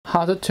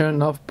How to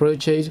turn off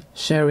purchase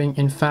sharing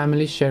in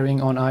family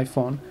sharing on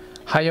iPhone.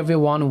 Hi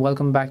everyone,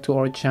 welcome back to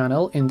our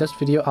channel. In this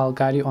video I'll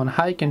guide you on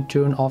how you can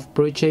turn off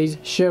purchase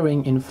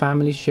sharing in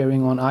family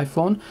sharing on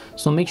iPhone,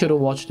 so make sure to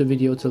watch the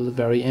video till the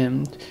very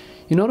end.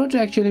 In order to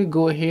actually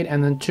go ahead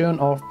and then turn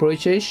off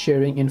purchase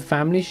sharing in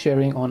family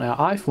sharing on our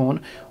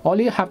iPhone,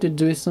 all you have to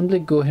do is simply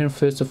go ahead and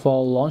first of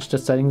all launch the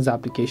settings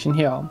application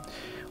here.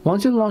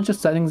 Once you launch the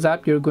settings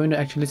app, you're going to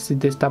actually see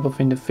this type of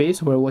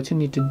interface where what you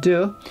need to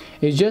do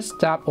is just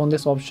tap on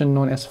this option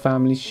known as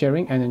family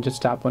sharing and then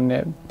just tap on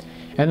it.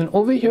 And then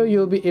over here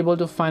you'll be able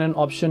to find an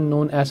option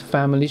known as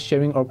family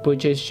sharing or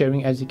purchase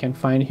sharing, as you can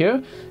find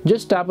here.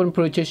 Just tap on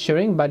purchase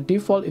sharing. By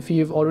default, if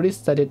you've already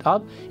set it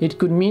up, it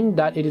could mean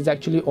that it is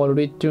actually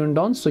already turned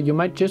on, so you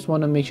might just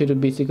want to make sure to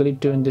basically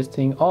turn this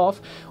thing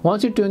off.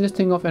 Once you turn this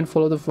thing off and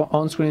follow the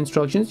on-screen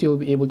instructions, you'll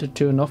be able to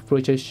turn off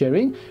purchase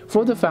sharing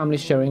for the family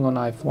sharing on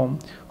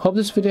iPhone. Hope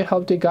this video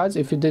helped you guys.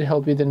 If it did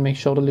help you, then make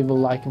sure to leave a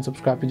like and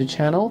subscribe to the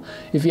channel.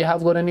 If you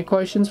have got any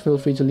questions, feel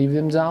free to leave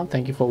them down.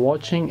 Thank you for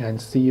watching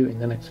and see you in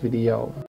the next video.